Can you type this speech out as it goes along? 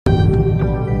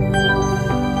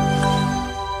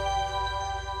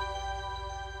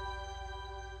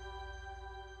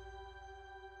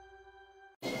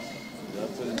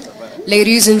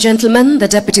Ladies and gentlemen, the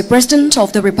Deputy President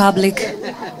of the Republic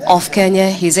of Kenya,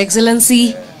 His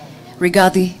Excellency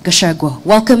Rigathi Gachagua.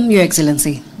 Welcome, Your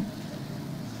Excellency.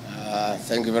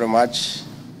 Thank you very much.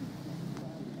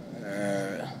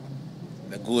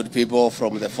 The good people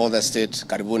from the further state,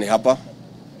 Karibuni hapa.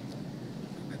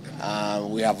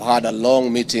 We have had a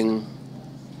long meeting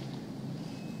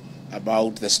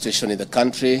about the situation in the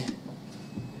country,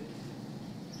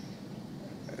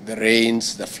 the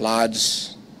rains, the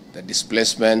floods, the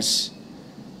displacements,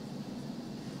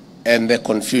 and the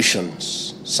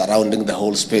confusions surrounding the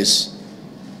whole space.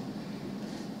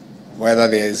 Whether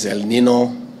there is El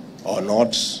Nino or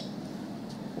not,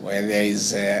 whether there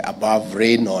is above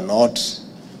rain or not,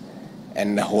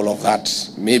 and the whole of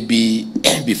that. Maybe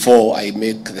before I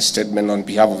make the statement on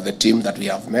behalf of the team that we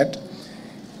have met,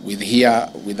 with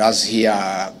us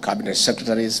here, cabinet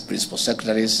secretaries, principal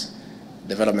secretaries,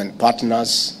 development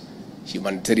partners,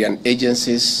 humanitarian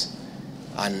agencies,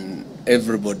 and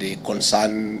everybody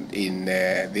concerned in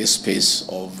this space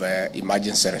of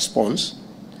emergency response.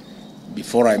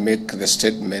 Before I make the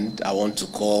statement, I want to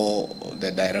call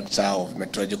the Director of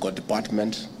Meteorological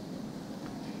Department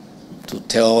to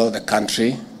tell the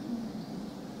country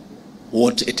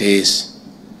what it is,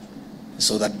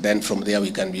 so that then from there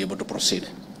we can be able to proceed.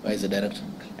 Where is the Director?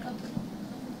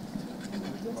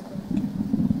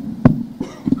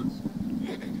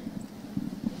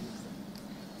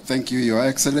 Thank you, Your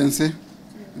Excellency.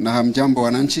 Na hamjambo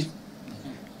wananchi.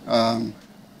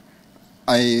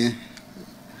 I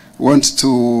want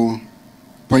to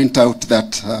point out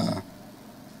that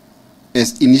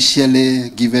as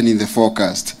initially given in the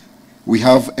forecast, we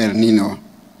have El Nino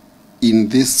in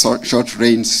this short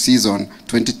rain season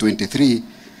 2023,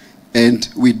 and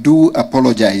we do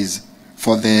apologize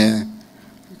for the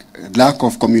lack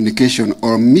of communication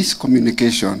or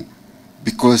miscommunication,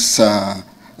 because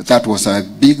that was a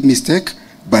big mistake,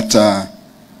 but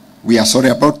we are sorry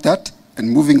about that.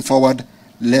 And moving forward,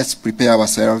 let's prepare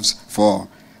ourselves for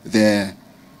the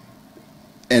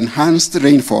enhanced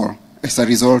rainfall as a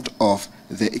result of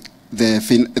the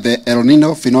El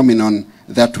Nino phenomenon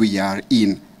that we are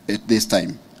in at this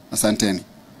time. Asanteni.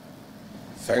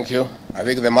 Thank you. I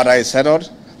think the matter is settled.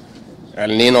 El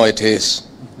Nino it is.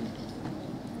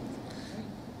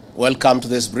 Welcome to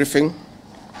this briefing.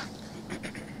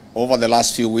 Over the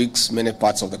last few weeks, many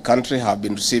parts of the country have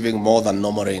been receiving more than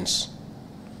normal rains.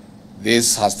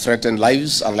 This has threatened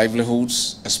lives and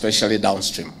livelihoods, especially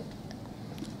downstream.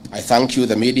 I thank you,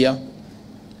 the media,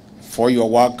 for your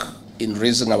work in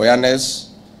raising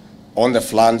awareness on the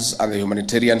floods and the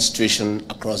humanitarian situation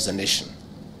across the nation.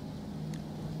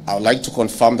 I would like to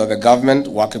confirm that the government,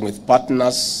 working with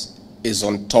partners, is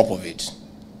on top of it.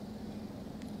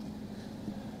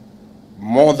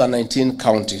 More than 19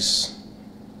 counties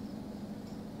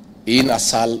in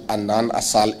ASAL and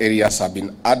non-ASAL areas have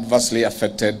been adversely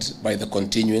affected by the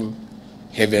continuing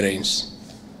heavy rains.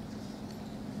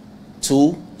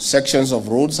 2 sections of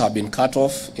roads have been cut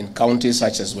off in counties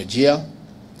such as Wajir,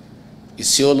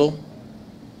 Isiolo,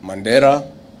 Mandera,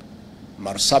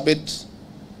 Marsabit,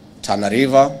 Tana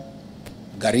River,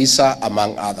 Garissa,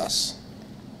 among others.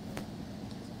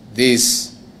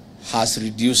 This has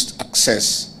reduced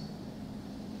access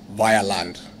via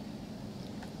land.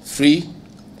 3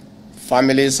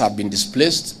 families have been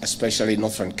displaced, especially in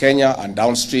northern Kenya and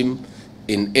downstream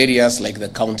in areas like the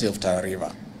county of Tana River.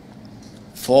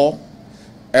 4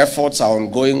 efforts are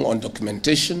ongoing on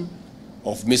documentation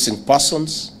of missing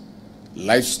persons,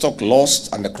 livestock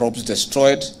lost, and the crops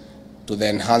destroyed to the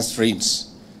enhanced rains.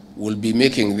 We'll be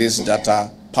making this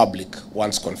data public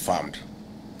once confirmed.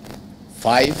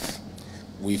 5,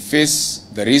 we face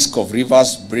the risk of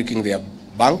rivers breaking their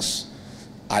banks,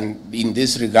 and in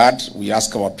this regard, we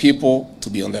ask our people to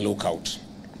be on the lookout.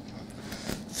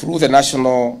 Through the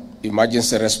National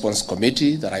Emergency Response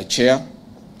Committee that I chair,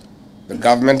 the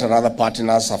government and other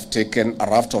partners have taken a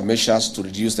raft of measures to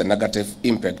reduce the negative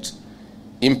impact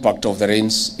of the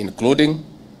rains, including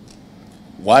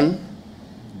 1,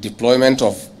 deployment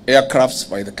of aircrafts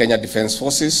by the Kenya Defense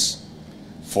Forces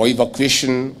for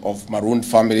evacuation of marooned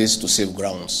families to safe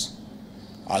grounds.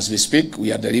 As we speak,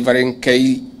 we are delivering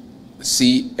KCSC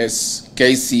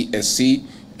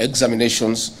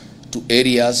examinations to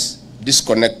areas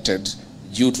disconnected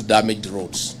due to damaged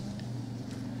roads.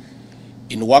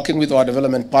 In working with our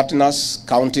development partners,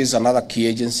 counties, and other key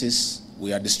agencies,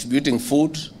 we are distributing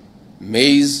food,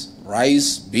 maize,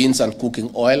 rice, beans, and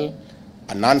cooking oil,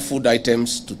 and non-food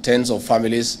items to tens of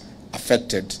families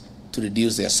affected to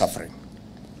reduce their suffering.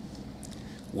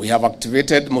 We have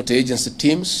activated multi-agency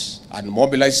teams and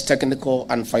mobilized technical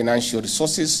and financial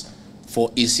resources for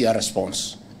easier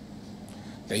response.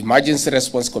 The Emergency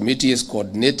Response Committee is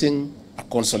coordinating a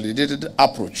consolidated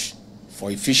approach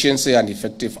for efficiency and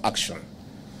effective action.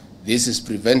 This is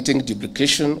preventing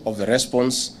duplication of the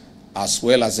response as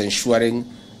well as ensuring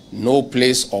no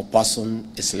place or person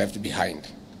is left behind.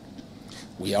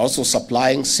 We are also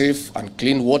supplying safe and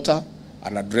clean water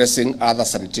and addressing other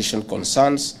sanitation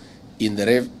concerns in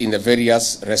the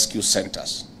various rescue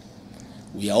centers.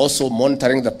 We are also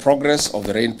monitoring the progress of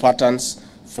the rain patterns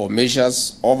for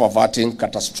measures of averting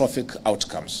catastrophic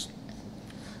outcomes.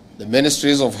 The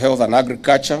Ministries of Health and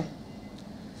Agriculture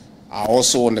are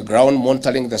also on the ground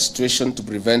monitoring the situation to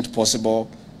prevent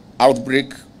possible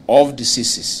outbreak of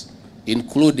diseases,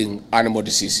 including animal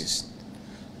diseases.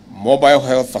 Mobile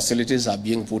health facilities are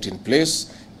being put in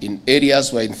place in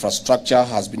areas where infrastructure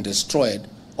has been destroyed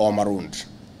or marooned.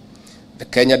 The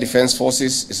Kenya Defence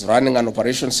Forces is running an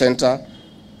operation center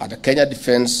at the Kenya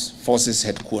Defence Forces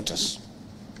headquarters.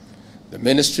 The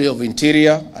Ministry of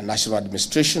Interior and National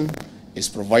Administration is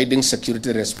providing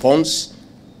security response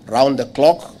round the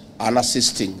clock and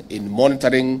assisting in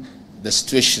monitoring the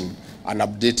situation and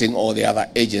updating all the other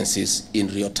agencies in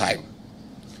real time.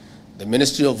 The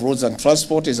Ministry of Roads and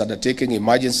Transport is undertaking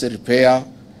emergency repair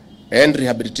and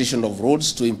rehabilitation of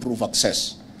roads to improve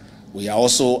access. We are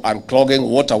also unclogging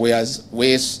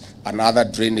waterways and other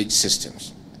drainage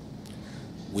systems.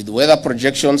 With weather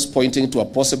projections pointing to a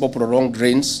possible prolonged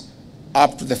rains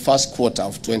up to the first quarter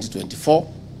of 2024,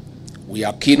 we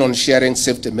are keen on sharing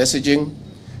safety messaging,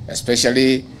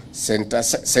 especially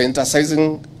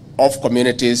sensitizing of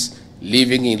communities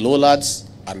living in lowlands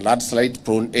and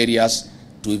landslide-prone areas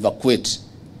to evacuate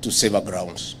to safer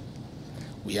grounds.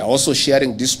 We are also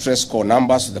sharing distress call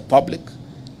numbers to the public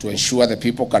to ensure that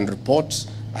people can report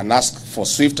and ask for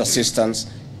swift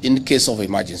assistance in case of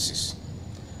emergencies.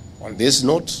 On this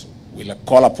note, we'll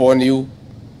call upon you,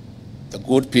 the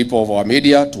good people of our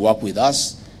media, to work with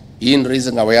us in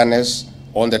raising awareness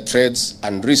on the threats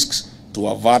and risks to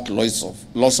avert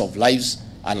loss of lives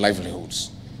and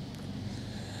livelihoods.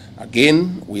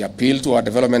 Again, we appeal to our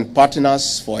development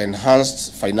partners for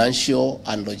enhanced financial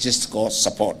and logistical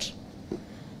support.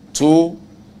 2,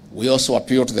 we also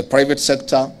appeal to the private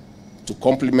sector to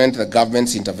complement the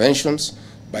government's interventions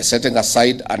by setting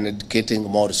aside and dedicating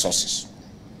more resources.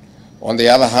 On the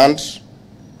other hand,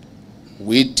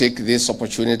 we take this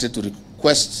opportunity to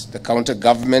request the county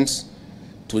governments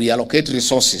to reallocate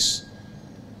resources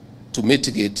to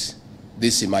mitigate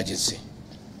this emergency.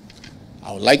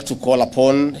 I would like to call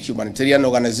upon humanitarian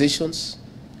organizations,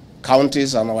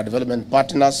 counties and our development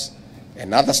partners,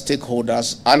 and other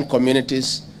stakeholders and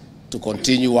communities to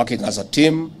continue working as a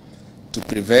team to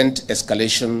prevent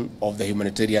escalation of the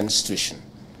humanitarian situation.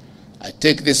 I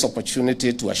take this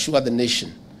opportunity to assure the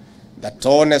nation that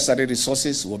all necessary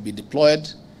resources will be deployed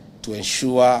to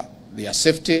ensure their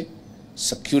safety,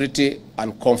 security,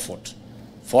 and comfort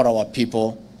for our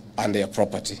people and their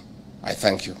property. I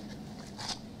thank you.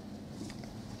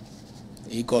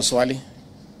 Iko swali?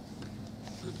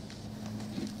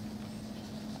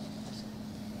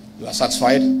 You are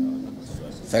satisfied?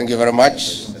 Thank you very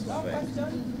much.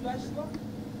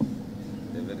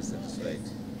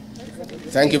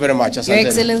 Thank you very much. Your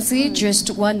Excellency, just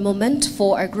one moment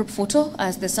for our group photo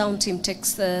as the sound team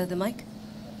takes the mic.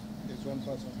 There's one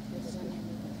person.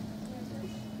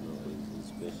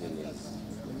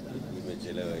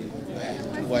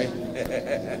 Why?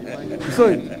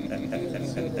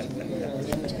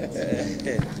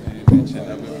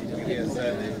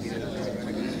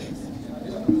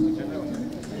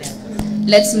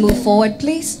 Let's move forward,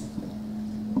 please.